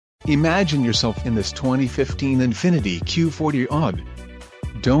Imagine yourself in this 2015 Infiniti Q40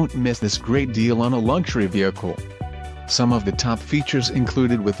 AWD. Don't miss this great deal on a luxury vehicle. Some of the top features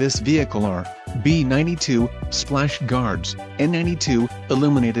included with this vehicle are B92 splash guards, N92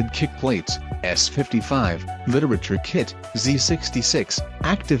 illuminated kick plates, S55 literature kit, Z66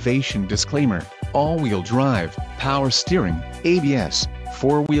 activation disclaimer, all-wheel drive, power steering, ABS,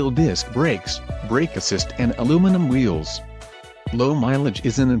 four-wheel disc brakes, brake assist and aluminum wheels. Low mileage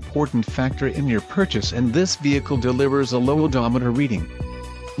is an important factor in your purchase, and this vehicle delivers a low odometer reading.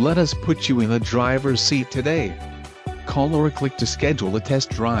 Let us put you in the driver's seat today. Call or click to schedule a test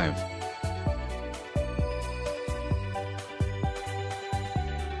drive.